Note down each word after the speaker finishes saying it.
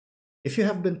If you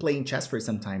have been playing chess for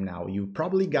some time now, you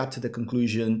probably got to the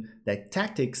conclusion that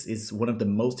tactics is one of the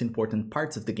most important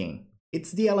parts of the game.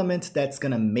 It's the element that's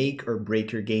gonna make or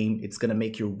break your game. It's gonna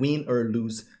make you win or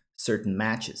lose certain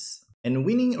matches. And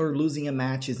winning or losing a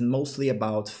match is mostly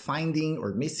about finding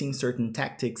or missing certain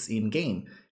tactics in game.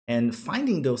 And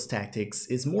finding those tactics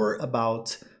is more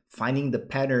about finding the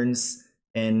patterns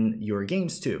in your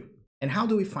games too. And how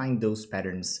do we find those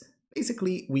patterns?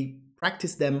 Basically, we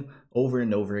practice them over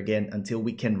and over again until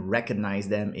we can recognize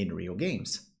them in real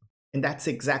games. And that's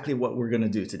exactly what we're going to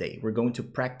do today. We're going to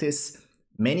practice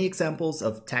many examples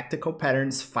of tactical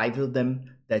patterns, 5 of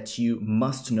them that you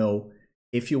must know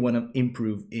if you want to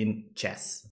improve in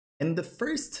chess. And the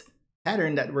first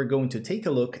pattern that we're going to take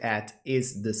a look at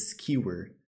is the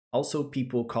skewer. Also,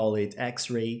 people call it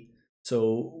X-ray.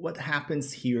 So what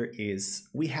happens here is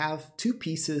we have 2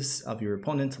 pieces of your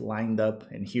opponent lined up,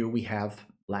 and here we have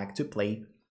black to play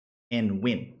and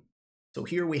win. So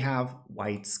here we have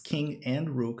white's king and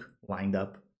rook lined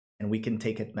up, and we can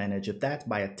take advantage of that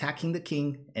by attacking the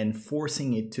king and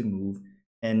forcing it to move.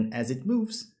 And as it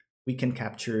moves, we can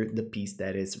capture the piece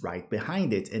that is right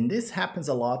behind it. And this happens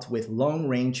a lot with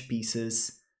long-range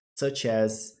pieces, such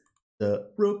as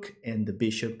the rook and the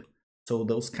bishop. So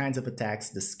those kinds of attacks,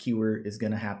 the skewer is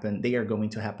going to happen. They are going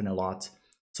to happen a lot.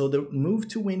 So the move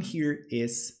to win here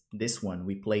is this one.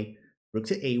 We play rook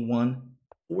to a1,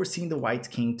 forcing the white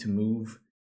king to move.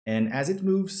 And as it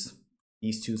moves,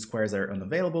 these 2 squares are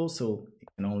unavailable, so it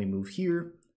can only move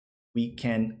here. We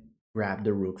can grab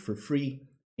the rook for free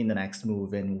in the next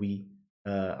move, and we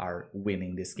are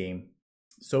winning this game.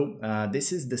 So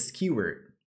this is the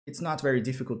skewer. It's not very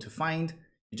difficult to find.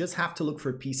 You just have to look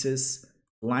for pieces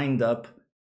lined up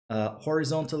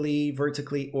horizontally,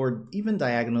 vertically, or even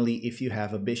diagonally. If you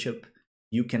have a bishop,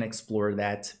 you can explore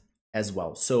that as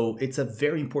well. So it's a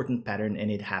very important pattern,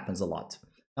 and it happens a lot.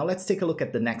 Now let's take a look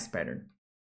at the next pattern.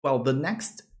 Well, the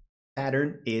next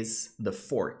pattern is the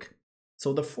fork.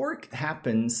 So the fork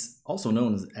happens, also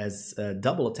known as a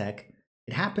double attack.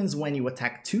 It happens when you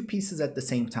attack 2 pieces at the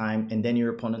same time, and then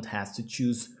your opponent has to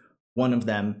choose one of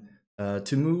them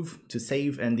to move, to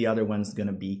save, and the other one's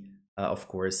gonna be, of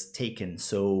course, taken.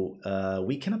 So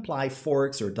we can apply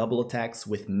forks or double attacks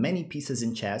with many pieces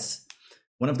in chess.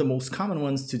 One of the most common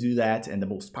ones to do that, and the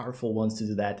most powerful ones to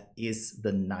do that, is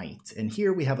the knight. And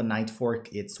here we have a knight fork.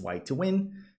 It's white to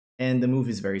win. And the move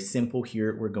is very simple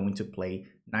here. We're going to play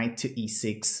knight to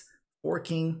e6,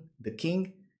 forking the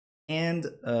king and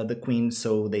the queen,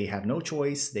 so they have no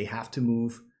choice. They have to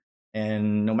move.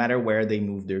 And no matter where they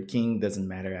move their king, doesn't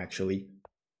matter actually.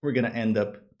 We're going to end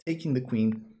up taking the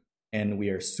queen, and we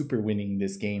are super winning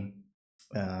this game.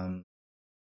 From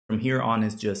here on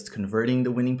is just converting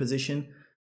the winning position.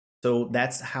 So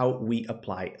that's how we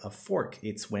apply a fork.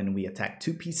 It's when we attack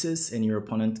 2 pieces and your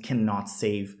opponent cannot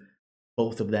save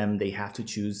both of them. They have to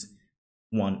choose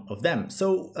one of them.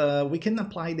 So we can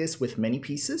apply this with many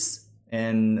pieces.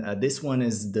 And this one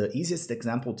is the easiest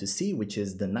example to see, which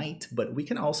is the knight. But we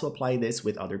can also apply this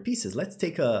with other pieces. Let's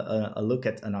take a look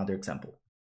at another example.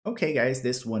 Okay, guys,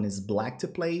 this one is black to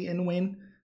play and win.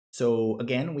 So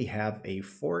again, we have a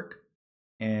fork.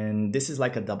 And this is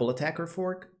like a double attacker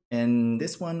fork. And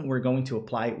this one we're going to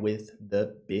apply with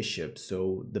the bishop.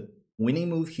 So the winning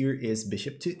move here is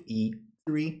bishop to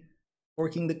e3,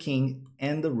 forking the king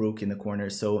and the rook in the corner.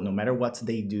 So no matter what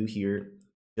they do here,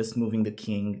 just moving the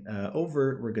king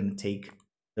over, we're going to take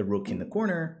the rook in the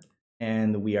corner,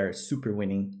 and we are super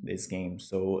winning this game.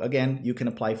 So again, you can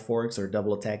apply forks or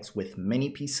double attacks with many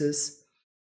pieces,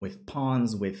 with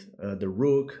pawns, with the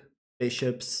rook,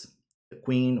 bishops, the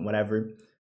queen, whatever.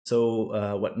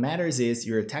 So what matters is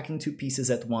you're attacking 2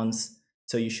 pieces at once,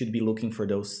 so you should be looking for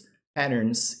those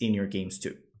patterns in your games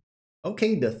too.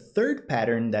 Okay, the third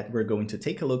pattern that we're going to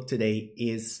take a look today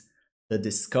is the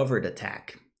discovered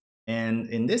attack. And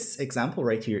in this example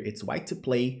right here, it's white to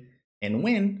play and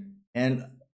win. And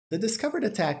the discovered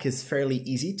attack is fairly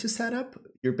easy to set up.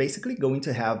 You're basically going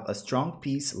to have a strong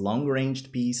piece,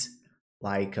 long-ranged piece,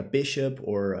 like a bishop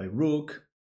or a rook,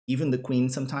 even the queen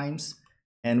sometimes.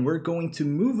 And we're going to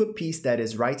move a piece that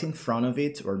is right in front of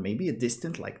it, or maybe a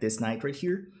distant, like this knight right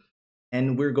here.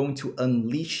 And we're going to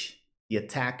unleash the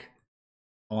attack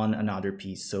on another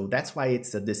piece. So that's why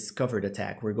it's a discovered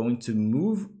attack. We're going to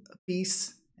move a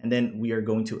piece, and then we are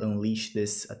going to unleash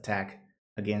this attack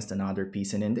against another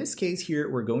piece. And in this case here,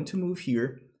 we're going to move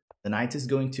here. The knight is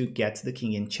going to get the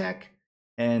king in check.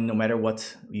 And no matter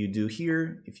what you do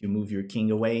here, if you move your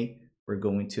king away, we're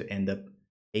going to end up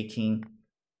taking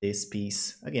this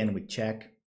piece again with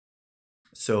check.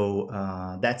 So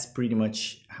that's pretty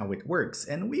much how it works.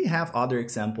 And we have other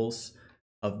examples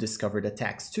of discovered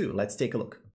attacks too. Let's take a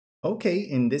look. Okay,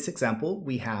 in this example,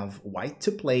 we have white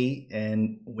to play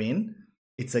and win.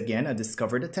 It's again a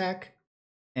discovered attack,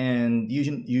 and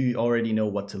you already know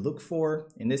what to look for.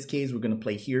 In this case, we're going to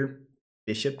play here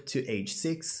bishop to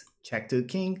h6, check to the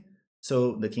king.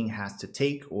 So the king has to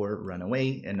take or run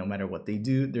away, and no matter what they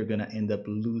do, they're going to end up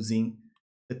losing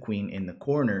the queen in the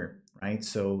corner, right?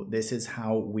 So this is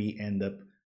how we end up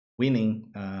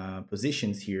winning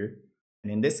positions here.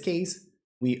 And in this case,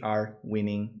 we are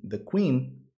winning the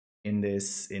queen in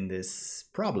this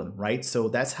problem, right? So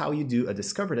that's how you do a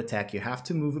discovered attack. You have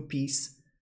to move a piece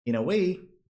in a way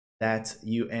that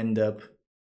you end up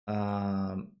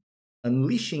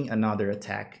unleashing another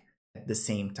attack at the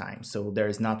same time. So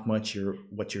there's not much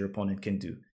what your opponent can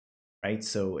do, right?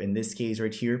 So in this case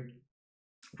right here,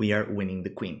 we are winning the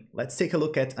queen. Let's take a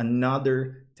look at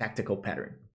another tactical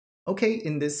pattern. Okay,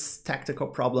 in this tactical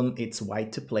problem, it's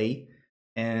white to play.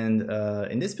 And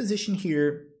in this position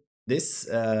here, this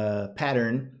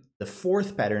pattern, the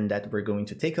fourth pattern that we're going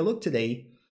to take a look today,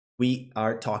 we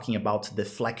are talking about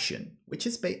deflection, which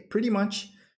is pretty much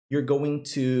you're going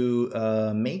to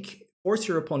force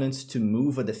your opponents to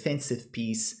move a defensive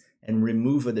piece and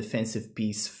remove a defensive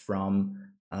piece from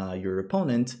your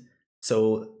opponent.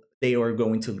 So they are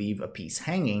going to leave a piece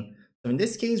hanging. So in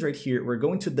this case right here, we're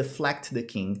going to deflect the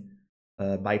king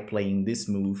by playing this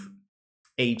move,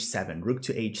 h7, rook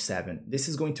to h7. This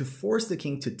is going to force the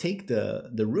king to take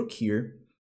the rook here,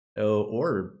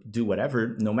 or do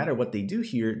whatever. No matter what they do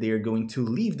here, they are going to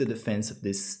leave the defense of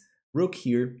this rook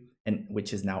here, and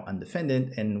which is now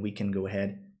undefended, and we can go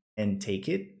ahead and take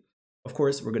it. Of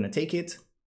course, we're going to take it.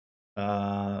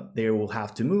 They will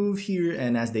have to move here,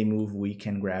 and as they move, we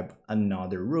can grab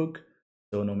another rook.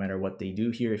 So no matter what they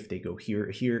do here, if they go here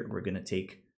or here, we're going to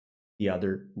take the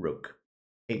other rook.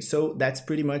 Okay, so that's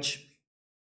pretty much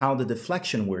how the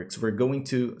deflection works. We're going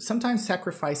to sometimes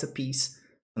sacrifice a piece,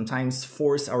 sometimes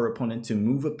force our opponent to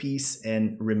move a piece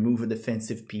and remove a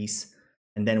defensive piece,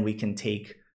 and then we can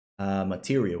take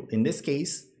material. In this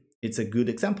case, it's a good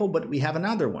example, but we have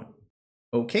another one.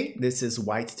 Okay, this is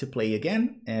white to play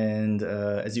again, and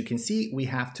as you can see, we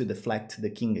have to deflect the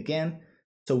king again,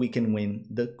 so we can win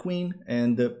the queen,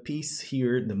 and the piece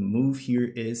here, the move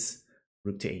here is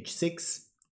rook to h6,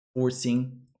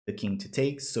 forcing the king to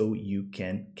take, so you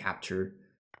can capture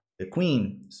the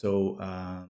queen. So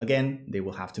again, they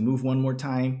will have to move one more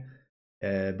time,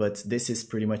 but this is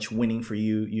pretty much winning for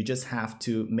you. You just have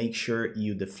to make sure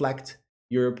you deflect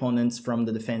your opponents from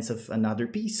the defense of another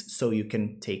piece so you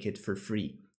can take it for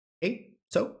free. Okay,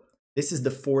 so this is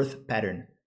the fourth pattern.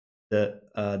 The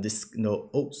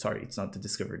it's not the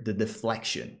discover, the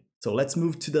deflection. So let's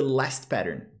move to the last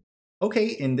pattern. Okay,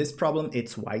 in this problem,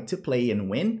 it's white to play and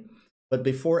win. But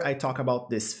before I talk about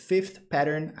this fifth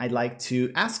pattern, I'd like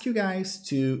to ask you guys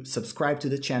to subscribe to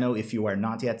the channel if you are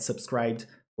not yet subscribed,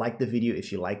 like the video if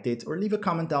you liked it, or leave a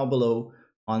comment down below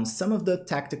on some of the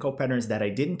tactical patterns that I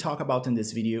didn't talk about in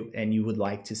this video and you would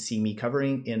like to see me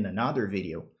covering in another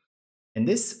video. And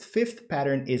this fifth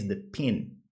pattern is the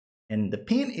pin. And the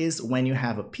pin is when you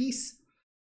have a piece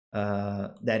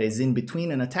that is in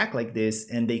between an attack like this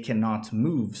and they cannot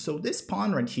move. So this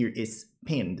pawn right here is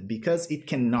pinned because it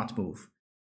cannot move,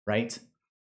 right?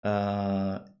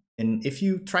 And if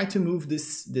you try to move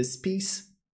this piece,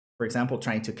 for example,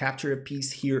 trying to capture a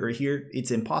piece here or here,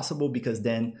 it's impossible because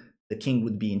then the king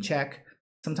would be in check.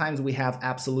 Sometimes we have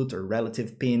absolute or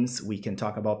relative pins. We can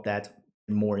talk about that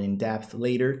more in depth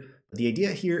later. But the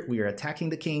idea here, we are attacking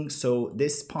the king, so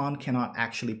this pawn cannot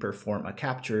actually perform a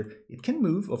capture. It can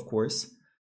move, of course,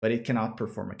 but it cannot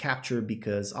perform a capture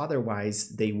because otherwise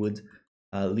they would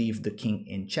leave the king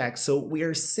in check. So we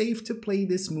are safe to play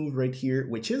this move right here,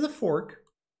 which is a fork.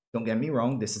 Don't get me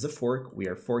wrong, this is a fork. We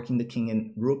are forking the king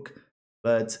and rook.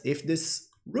 But if this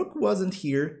rook wasn't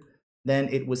here, then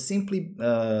it was simply,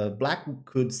 black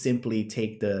could simply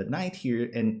take the knight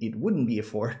here and it wouldn't be a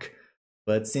fork.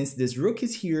 But since this rook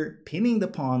is here, pinning the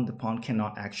pawn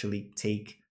cannot actually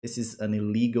take. This is an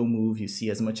illegal move. You see,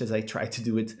 as much as I try to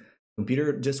do it,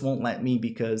 computer just won't let me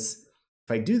because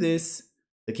if I do this,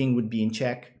 the king would be in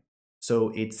check. So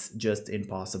it's just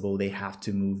impossible. They have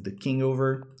to move the king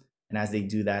over. And as they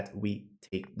do that, we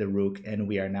take the rook and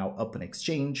we are now up an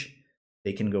exchange.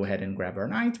 They can go ahead and grab our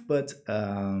knight, but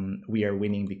we are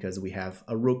winning because we have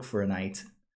a rook for a knight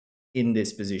in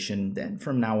this position. Then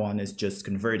from now on is just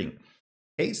converting.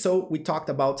 Okay, so we talked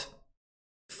about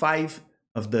 5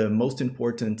 of the most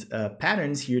important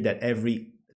patterns here that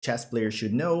every chess player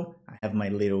should know. I have my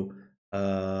little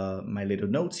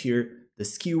notes here: the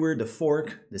skewer, the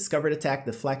fork, discovered attack,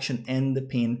 deflection, and the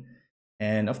pin.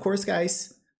 And of course,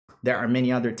 guys, there are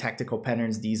many other tactical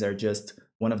patterns. These are just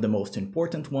one of the most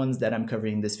important ones that I'm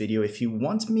covering in this video. If you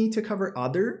want me to cover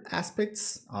other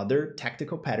aspects, other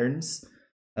tactical patterns,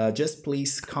 just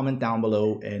please comment down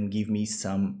below and give me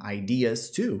some ideas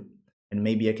too, and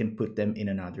maybe I can put them in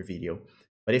another video.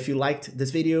 But if you liked this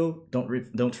video,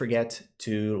 don't forget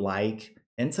to like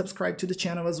and subscribe to the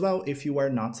channel as well if you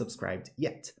are not subscribed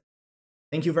yet.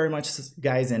 Thank you very much,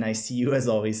 guys, and I see you as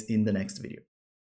always in the next video.